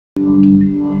Sorry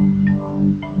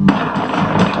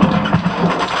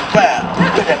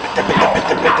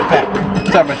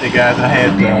about that, guys. I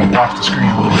had to watch the screen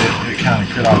a little bit. It kind of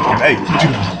cut off. Hey, what you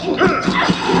doing?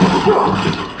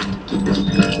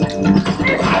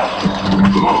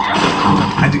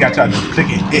 I just got to try to click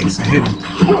X and hit him.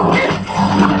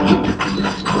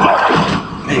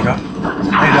 There you go.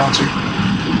 Hey, don't you?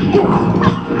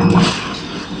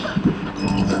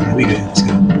 Yeah, we good. Let's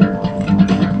go.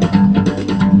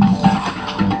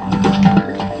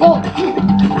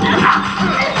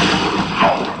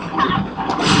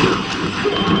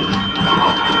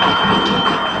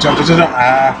 Jump. If you're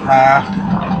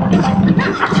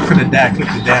finna die, click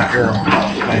the down arrow.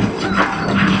 Okay.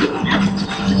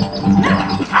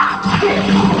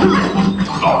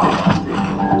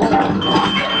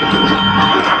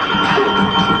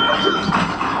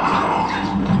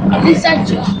 At least I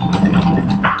jump.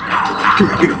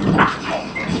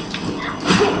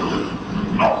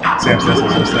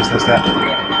 Step.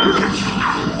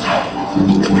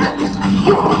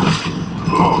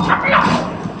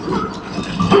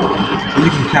 You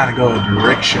can kind of go a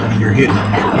direction when you're hitting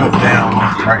them, up, down,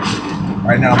 right.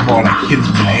 Right now I'm more like hitting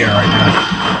them in the air right now.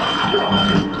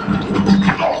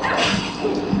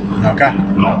 Okay.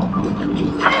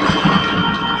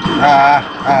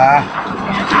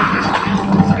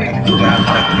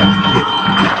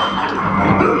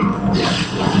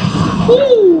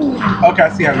 Okay, I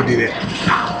see how we do that.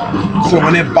 So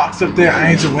when it box up there,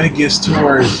 Angel, when it gets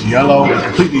towards yellow,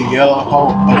 completely yellow,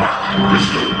 hold.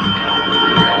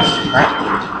 Right.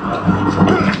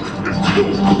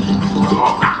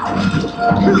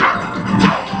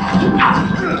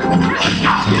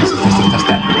 That's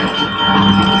that.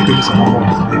 Give me some more.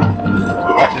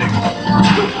 Right there.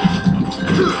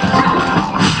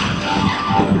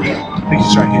 I think you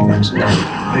try hitting them.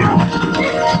 There you go.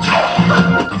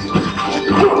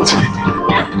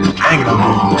 Hang it on me.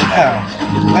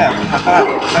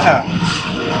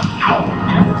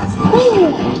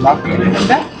 Lock it in like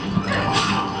that.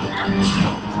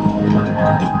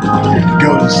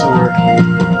 Golden sword.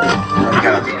 You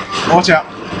gotta watch out.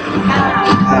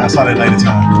 I saw that later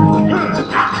time.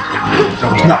 That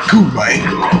was not cool, man.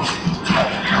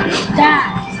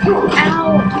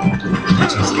 Ow.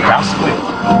 Just bounce away.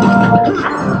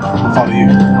 I'll follow you.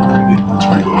 That's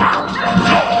right.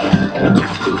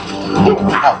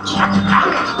 Ouch.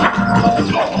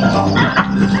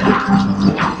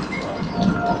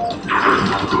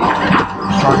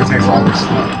 Strong attacks always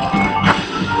slow.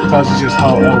 Plus you just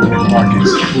hold over when the bar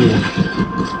gets full.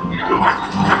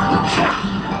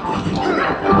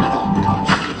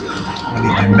 I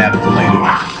need that map for later.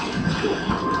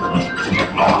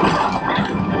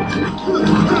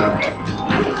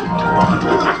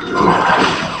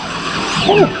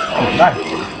 Oh, nice.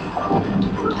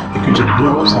 You could just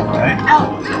blow up something, right? Ow.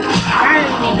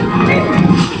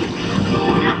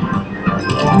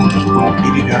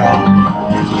 Eat it all.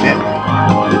 Yeah.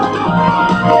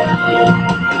 Whoa.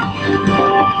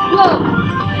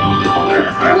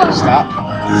 Stop.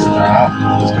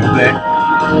 Let's go back.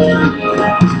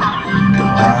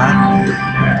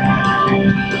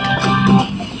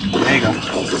 There you go.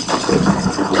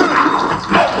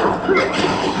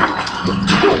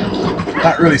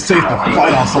 Not really safe to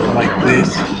fight on something like this.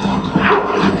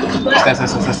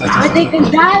 But they can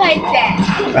die like that.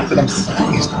 That's what I'm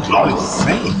saying. It's not really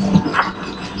safe.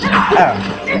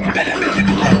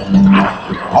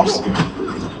 Awesome.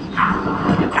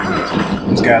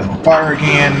 This guy's on fire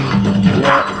again.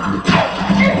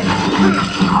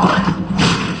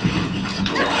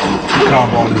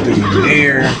 Combo on this dude in the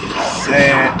air.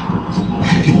 Sad.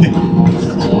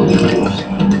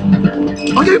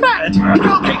 Are you mad? You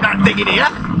can't keep that thing in here.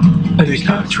 There's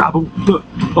no trouble. Look,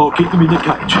 I'll keep them in the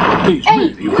cage. He's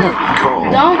really very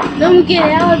cold. Don't get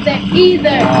out of there either.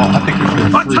 I think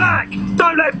we're free. Attack!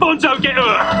 Don't let Bonzo get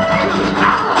hurt.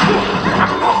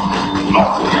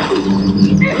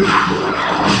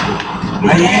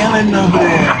 How you handling over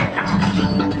there?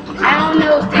 I don't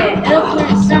know if that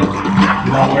elephant or something.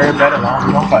 You don't worry about it long as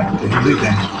we don't fight. You do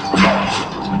that.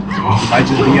 You might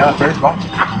just be our first boss.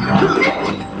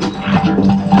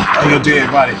 Oh, your dead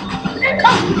body.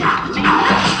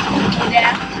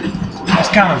 Yeah. That's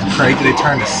kind of crazy. They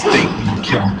turn to steak when you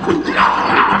kill him.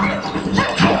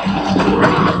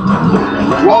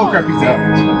 Oh crap, he's up.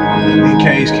 He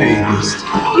cage beast.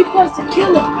 You're supposed to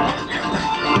kill him.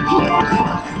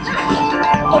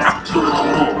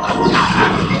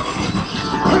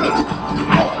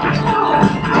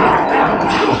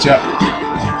 Watch out.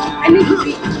 I need to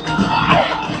be.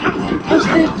 I'm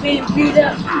still being beat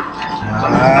up.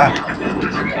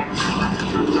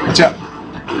 Watch out.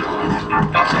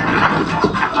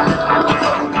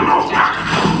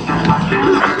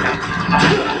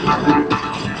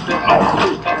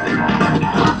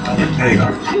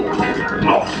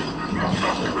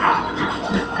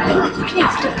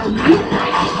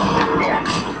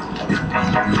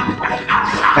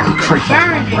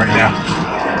 close to right now.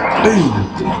 Boom.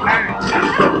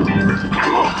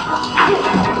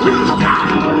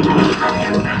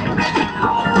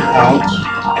 Ouch.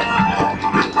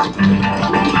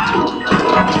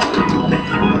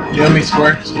 Kill me,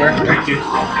 square. Thank you.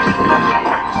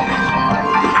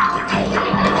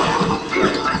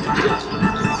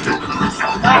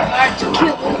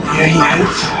 Yeah, he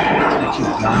is.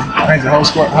 Thanks, the whole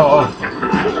square. Oh.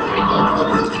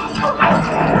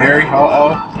 Harry,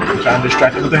 I'm trying to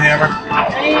distract him with the hammer.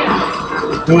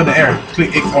 Do it in the air.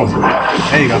 Click X. Oh,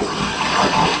 there you go.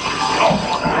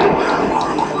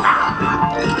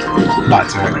 My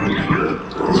turn.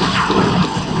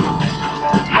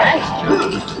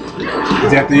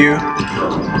 Is he after you?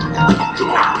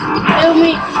 Help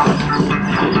me.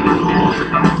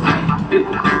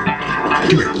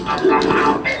 Come here.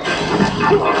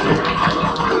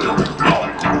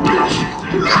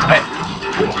 Hey.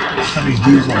 Some of these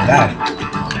dudes won't die.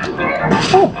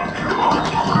 Oh.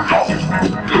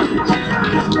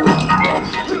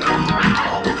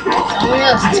 Someone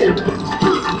else too.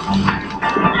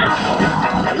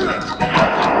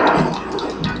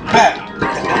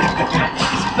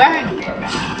 Burn.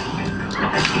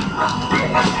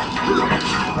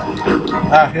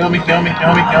 Heal me.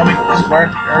 Square,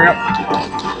 hurry up.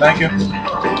 Thank you.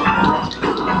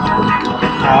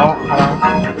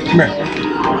 Come here.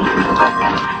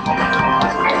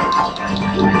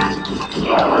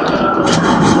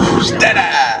 Steady!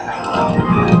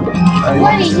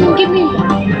 Wait, you give me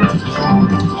one.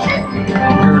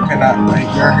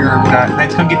 You're here cannot.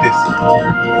 Let's come get this.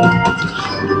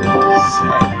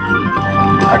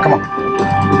 Alright, come on.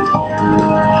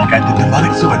 I got the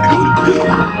demonic sword to go to bed.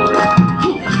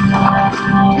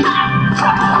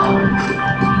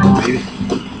 Baby.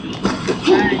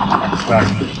 Sorry.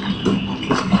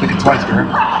 Think it twice, girl.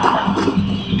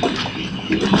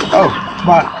 Oh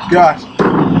my gosh.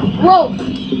 Whoa.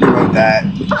 You wrote that.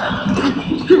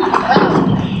 Take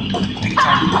your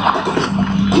time.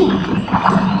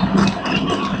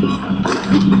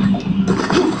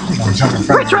 I'm jumping in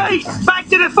front of you. Retreat! Back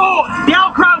to the fort! The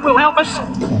old crow will help us!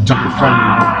 I'm jumping in front of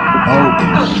you. Oh.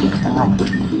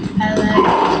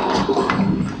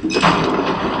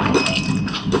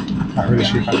 Not really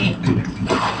sure if I can kill it.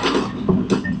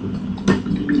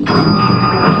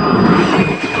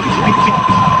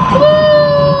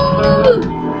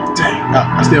 Dang, no,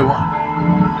 I still won.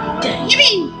 Dang.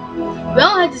 We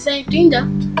all had the same thing though.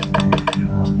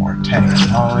 One more attack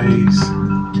noise.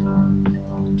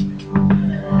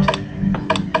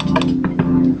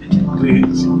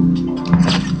 Please.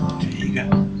 There you go.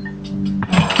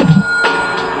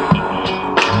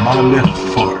 Monolith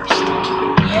Forest.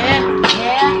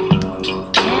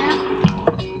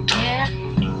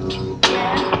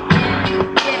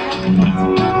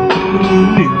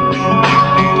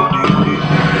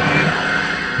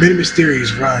 Many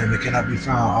mysterious run that cannot be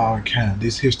found all encountered.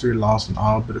 This history lost in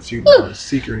all but a few are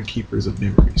seekers and keepers of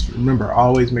memories. Remember,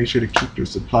 always make sure to keep your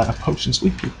supply of potions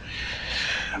with you.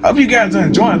 I hope you guys are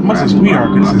enjoying as much as we are.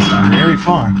 This is very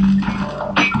fun.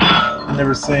 I've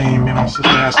never seen me and my sister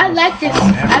has I like this.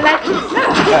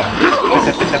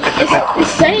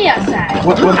 It's sunny outside.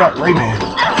 What about Rayman?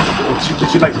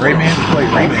 Did you like Rayman? We played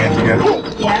Rayman together.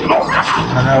 Yeah.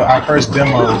 I know our first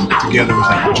demo together was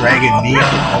like Dragon Neon.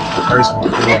 That was the first one.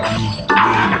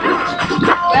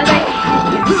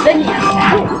 It's sunny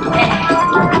outside.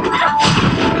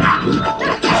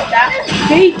 Stop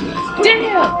being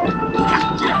still.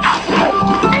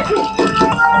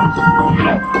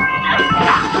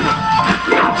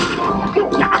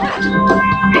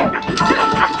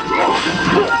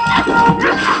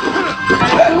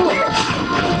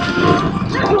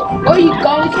 Oh, you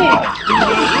going here?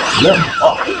 Yep.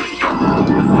 Oh.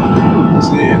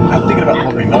 See, I'm thinking about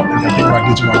moving up, and I'm thinking about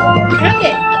getting my own body.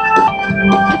 Okay.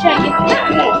 I'm trying to get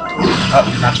this. Oh,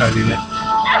 not trying to do that.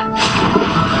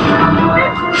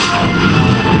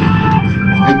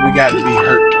 Maybe we got to be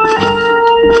hurt.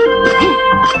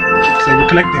 So we're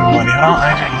collecting money. Hold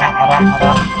on.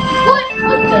 What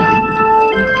the?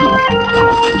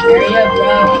 Hurry up, bro.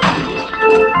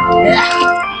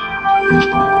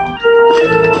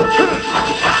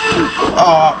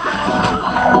 Oh,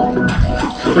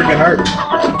 freaking hurt.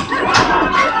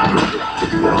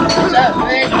 What's up,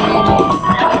 Red?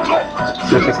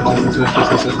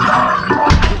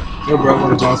 Yo, bro,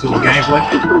 want to join us with some gameplay?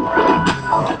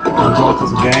 Want to join us with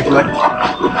some gameplay?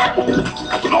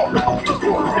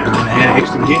 You want to add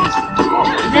extra hits?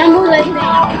 Then move like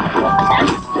that.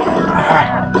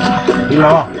 You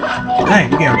know, dang,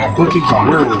 we got bookings on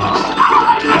werewolves.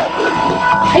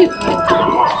 Hey.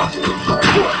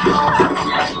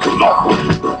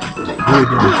 really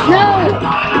doing? No!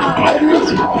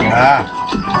 Ah.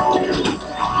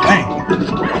 Dang.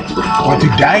 Want to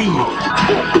die? Oh,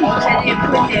 I didn't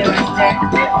put that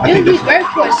right there. I It would think be that's great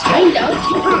for a swing though.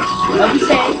 I'll be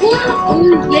saying,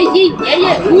 ooh, yeah,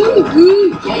 ooh,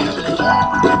 yeah.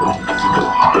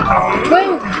 Where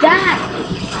was that?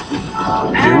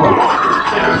 You're welcome.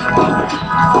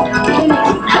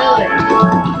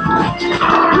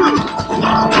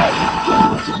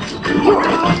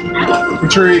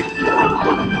 Retreat.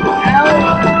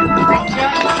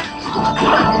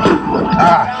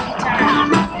 Ah.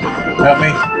 Help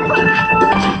me.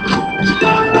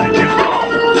 Thank you.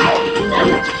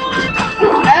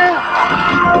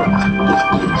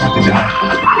 Want to die?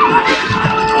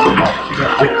 You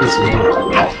got like this one.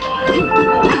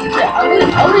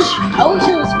 I wish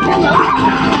it was pillow.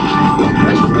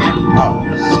 Oh,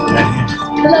 that him.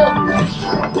 Pillow.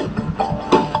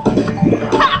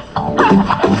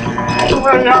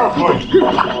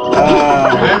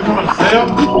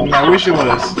 I wish it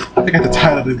was. I think I had the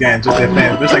title of this game just that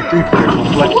fast. There's like 3 players.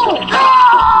 Like,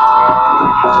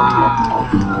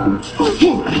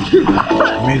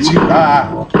 meant you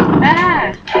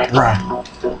right.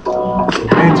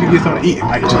 Meant you get something to eat, it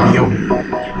might just be over.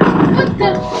 What the?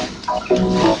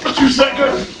 What you say,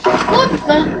 girl? What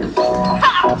the?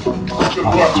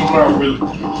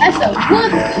 That's a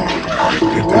what?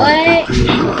 What?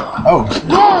 Oh.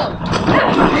 Whoa!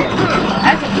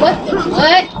 That's a what the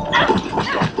what?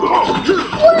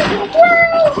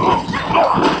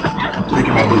 Think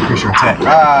about it, increase your attack.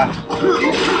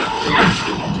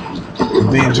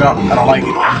 Being jumped, I don't like it.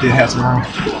 You did have some room.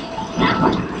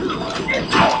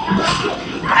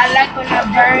 I like when I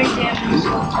burn them.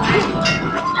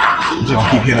 You just gonna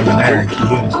keep hitting them in there and keep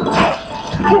hitting them.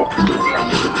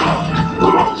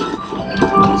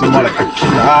 So more like a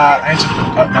ancient.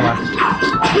 Never mind.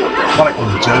 More like a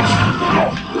judgment.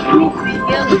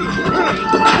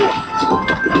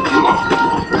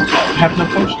 Have no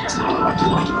potions.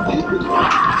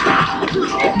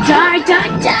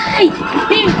 Die!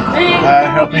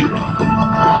 Help me.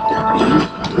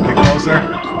 Get closer.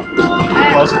 Get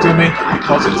closer to me. Get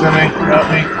closer to me. Help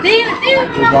me.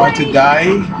 We're going to die.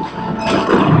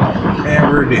 And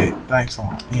we're dead. Thanks a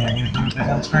lot. Yeah,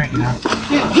 that was great, you know.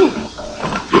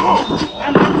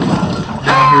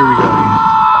 And here we go again.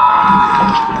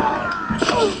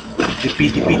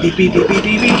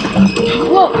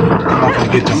 Whoa! I'm not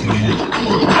gonna get this again.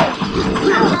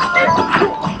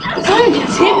 Someone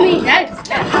just hit me. That's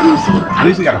easy. At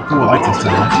least we got a pool like this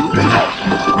time.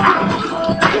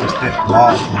 Just that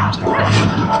log thing stuff right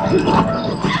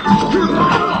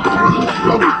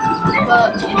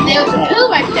But if there was a pool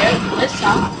right there, let's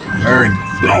talk. here. Burn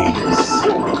flames.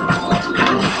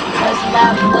 That's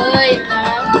about blood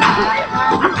now.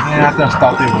 Yeah, I just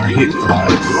thought they were hit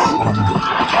flies. I don't know.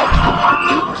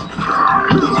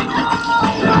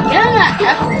 Yeah, I'm not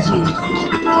apple juice.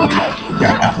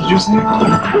 Got apple juice in here?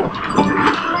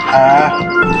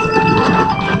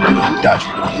 Dodge.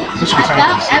 What should we I find got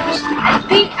this? apple. I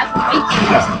think apple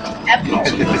juice. Apple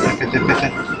juice.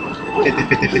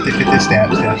 Stab.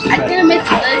 I didn't make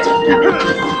the legs of apple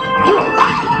juice.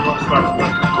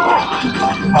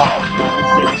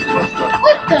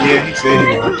 What the? Yeah, he said he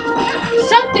was.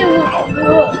 Something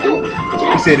was.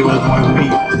 He said it was one who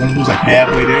was like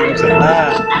halfway there. He was like,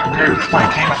 nah. Somebody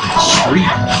came out the street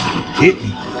and hit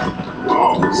me.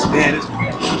 Stab this one.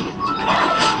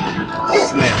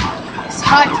 Slam. It's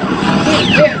hard to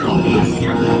hit there.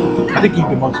 I think you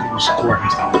can mostly use squirt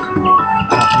and stuff. I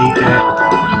don't need that.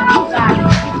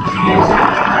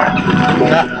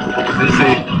 Nah, let's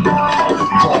see.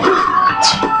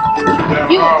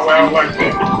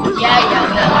 Yeah.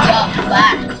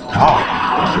 Bye. Oh.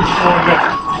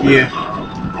 Yeah.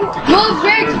 Move,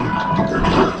 Rick.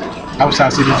 I was trying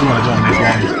to see if you want to join this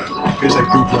game. There's like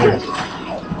 3 players.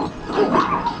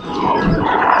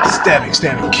 Stabbing,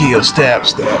 kill, stab.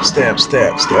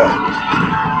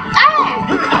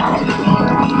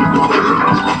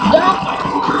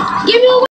 Give me a